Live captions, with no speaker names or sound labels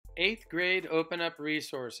8th grade Open Up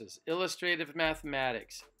Resources, Illustrative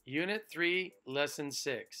Mathematics, Unit 3, Lesson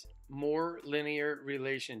 6, More Linear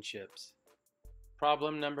Relationships.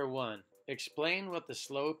 Problem number 1. Explain what the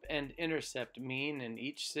slope and intercept mean in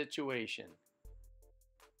each situation.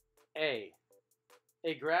 A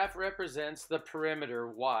graph represents the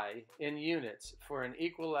perimeter y in units for an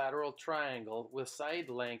equilateral triangle with side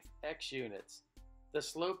length x units. The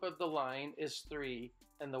slope of the line is 3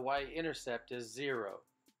 and the y-intercept is 0.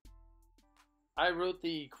 I wrote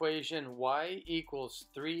the equation y equals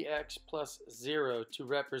 3x plus 0 to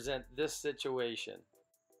represent this situation.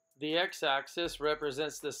 The x-axis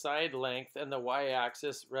represents the side length and the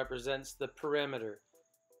y-axis represents the perimeter.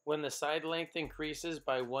 When the side length increases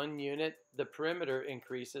by 1 unit, the perimeter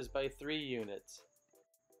increases by 3 units.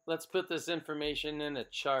 Let's put this information in a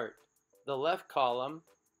chart. The left column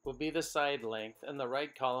will be the side length and the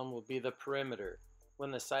right column will be the perimeter.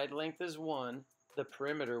 When the side length is 1, the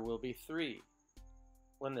perimeter will be 3.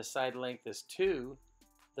 When the side length is 2,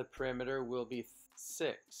 the perimeter will be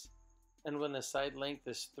 6. And when the side length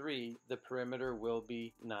is 3, the perimeter will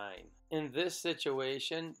be 9. In this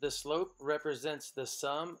situation, the slope represents the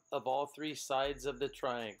sum of all 3 sides of the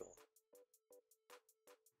triangle.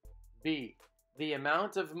 B. The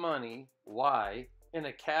amount of money, y, in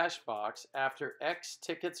a cash box after X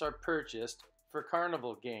tickets are purchased for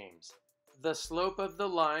carnival games. The slope of the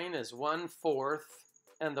line is 1/4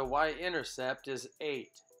 and the y-intercept is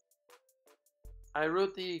 8. I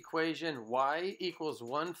wrote the equation y equals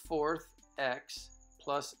 1/4 x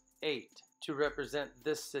plus 8 to represent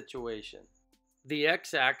this situation. The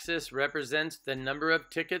x-axis represents the number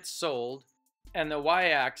of tickets sold and the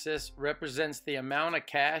y-axis represents the amount of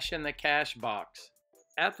cash in the cash box.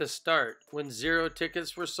 At the start, when 0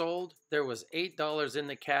 tickets were sold, there was $8 in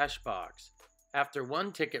the cash box. After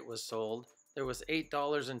 1 ticket was sold, there was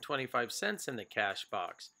 $8.25 in the cash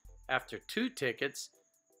box. After 2 tickets,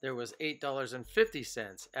 there was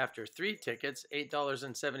 $8.50. After 3 tickets,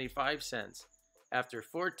 $8.75. After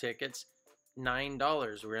 4 tickets,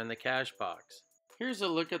 $9 were in the cash box. Here's a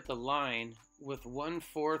look at the line with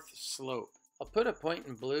 1/4 slope. I'll put a point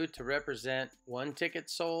in blue to represent 1 ticket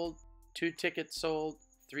sold, 2 tickets sold,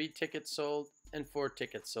 3 tickets sold, and 4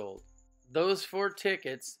 tickets sold. Those 4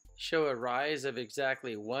 tickets show a rise of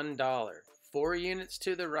exactly $1, 4 units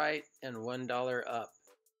to the right and $1 up.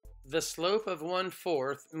 The slope of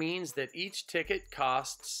 1/4 means that each ticket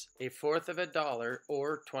costs $1/4 of a dollar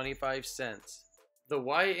or 25 cents. The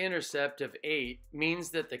y-intercept of 8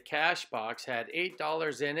 means that the cash box had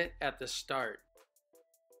 $8 in it at the start.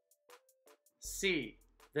 C.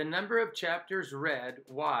 The number of chapters read,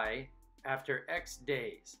 y, after x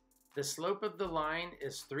days. The slope of the line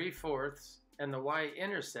is 3/4 and the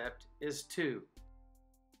y-intercept is 2.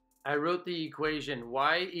 I wrote the equation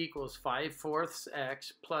y equals 5/4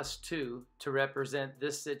 x plus 2 to represent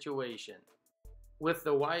this situation. With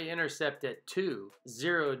the y-intercept at 2,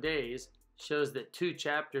 0 days shows that 2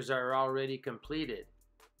 chapters are already completed.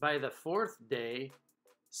 By the 4th day,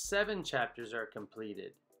 7 chapters are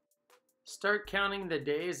completed. Start counting the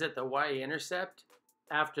days at the y-intercept.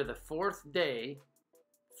 After the 4th day,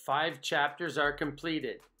 5 chapters are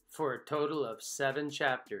completed for a total of 7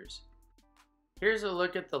 chapters. Here's a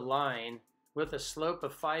look at the line with a slope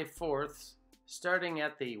of 5/4 starting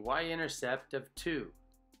at the y-intercept of 2.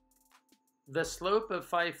 The slope of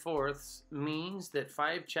 5/4 means that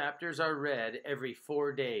 5 chapters are read every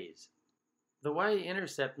 4 days. The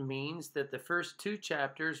y-intercept means that the first 2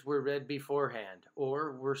 chapters were read beforehand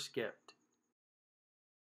or were skipped.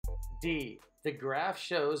 D. The graph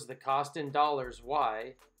shows the cost in dollars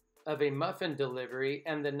y of a muffin delivery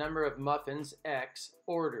and the number of muffins x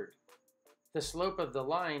ordered. The slope of the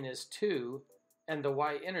line is 2 and the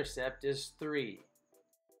y-intercept is 3.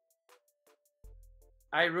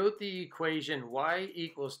 I wrote the equation y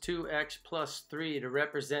equals 2x plus 3 to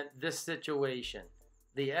represent this situation.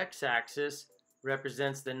 The x-axis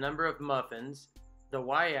represents the number of muffins. The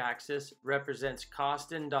y-axis represents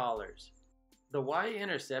cost in dollars. The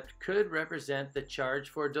y-intercept could represent the charge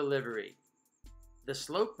for delivery. The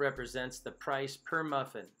slope represents the price per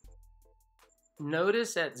muffin.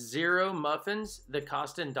 Notice at 0 muffins, the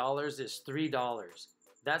cost in dollars is $3.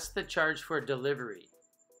 That's the charge for delivery.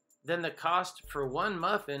 Then the cost for 1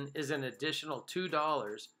 muffin is an additional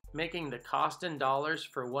 $2, making the cost in dollars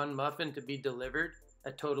for 1 muffin to be delivered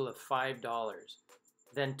a total of $5.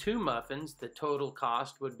 Then 2 muffins, the total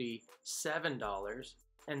cost would be $7.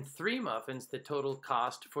 And 3 muffins, the total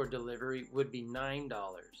cost for delivery would be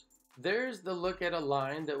 $9. There's the look at a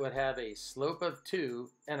line that would have a slope of 2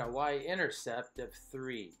 and a y-intercept of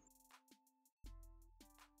 3.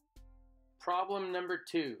 Problem number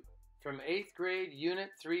 2. from 8th grade, Unit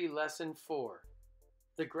 3, Lesson 4.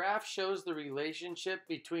 The graph shows the relationship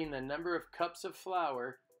between the number of cups of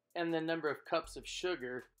flour and the number of cups of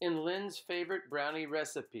sugar in Lynn's favorite brownie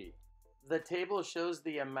recipe. The table shows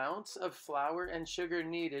the amounts of flour and sugar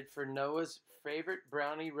needed for Noah's favorite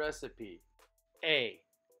brownie recipe. A.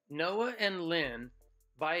 Noah and Lynn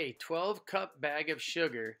buy a 12-cup bag of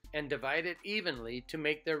sugar and divide it evenly to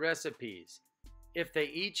make their recipes. If they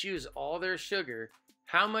each use all their sugar,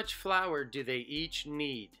 how much flour do they each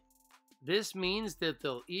need? This means that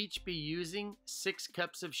they'll each be using 6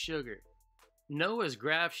 cups of sugar. Noah's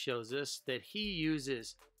graph shows us that he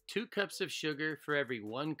uses 2 cups of sugar for every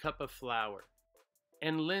 1 cup of flour.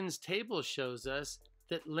 And Lynn's table shows us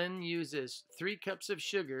that Lynn uses 3 cups of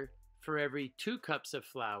sugar for every 2 cups of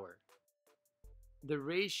flour. The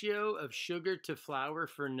ratio of sugar to flour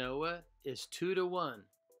for Noah is 2 to 1.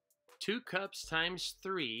 2 cups times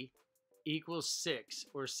 3 equals 6,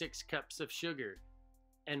 or 6 cups of sugar.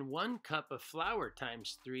 And 1 cup of flour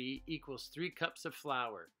times 3 equals 3 cups of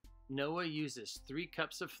flour. Noah uses 3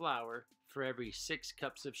 cups of flour for every 6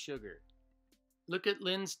 cups of sugar. Look at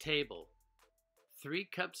Lynn's table. 3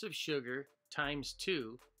 cups of sugar times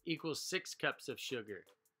 2 equals 6 cups of sugar.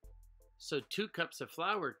 So 2 cups of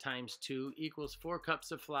flour times 2 equals 4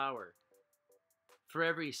 cups of flour. For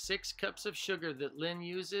every 6 cups of sugar that Lynn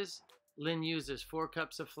uses 4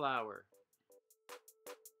 cups of flour.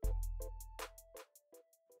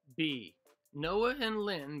 B. Noah and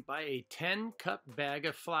Lynn buy a 10-cup bag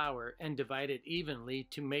of flour and divide it evenly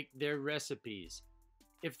to make their recipes.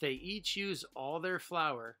 If they each use all their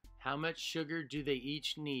flour, how much sugar do they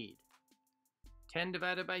each need? 10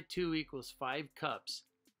 divided by 2 equals 5 cups,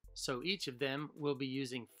 so each of them will be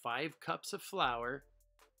using 5 cups of flour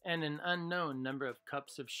and an unknown number of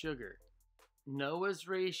cups of sugar. Noah's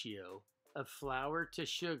ratio of flour to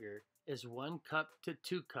sugar is 1 cup to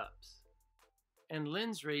 2 cups. And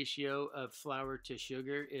Lynn's ratio of flour to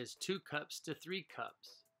sugar is 2 cups to 3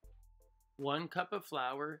 cups. 1 cup of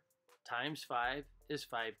flour times 5 is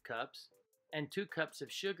 5 cups, and 2 cups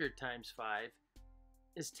of sugar times 5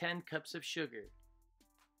 is 10 cups of sugar.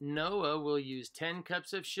 Noah will use 10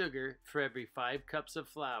 cups of sugar for every 5 cups of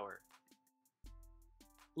flour.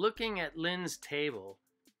 Looking at Lynn's table,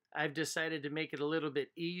 I've decided to make it a little bit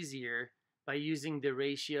easier by using the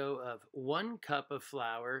ratio of 1 cup of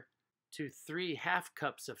flour to 3 half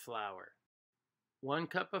cups of flour. 1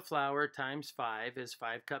 cup of flour times 5 is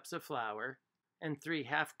 5 cups of flour, and 3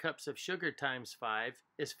 half cups of sugar times 5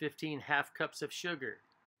 is 15 half cups of sugar.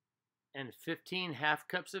 And 15 half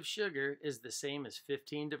cups of sugar is the same as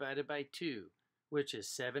 15 divided by 2, which is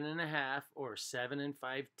 7.5 or 7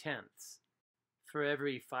 5/10. For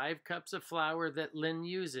every 5 cups of flour that Lynn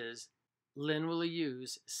uses, Lynn will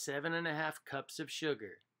use 7.5 cups of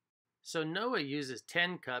sugar. So Noah uses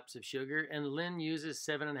 10 cups of sugar and Lynn uses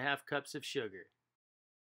 7.5 cups of sugar.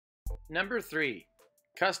 Number 3.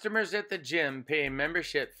 Customers at the gym pay a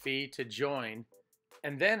membership fee to join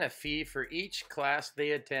and then a fee for each class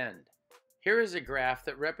they attend. Here is a graph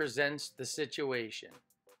that represents the situation.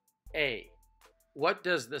 A. What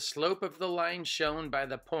does the slope of the line shown by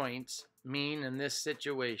the points mean in this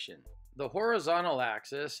situation? The horizontal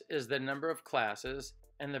axis is the number of classes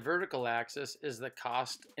and the vertical axis is the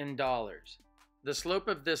cost in dollars. The slope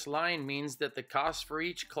of this line means that the cost for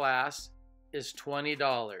each class is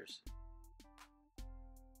 $20.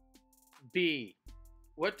 B.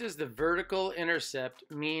 What does the vertical intercept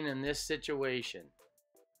mean in this situation?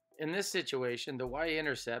 In this situation, the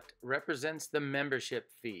y-intercept represents the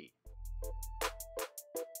membership fee.